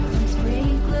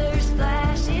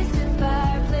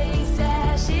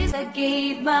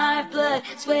gave my blood,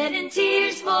 sweat, and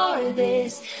tears for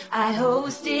this. I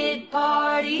hosted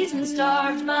parties and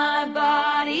starved my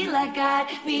body like I'd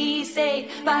be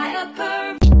saved by a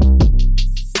perfect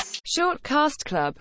Short Cast Club.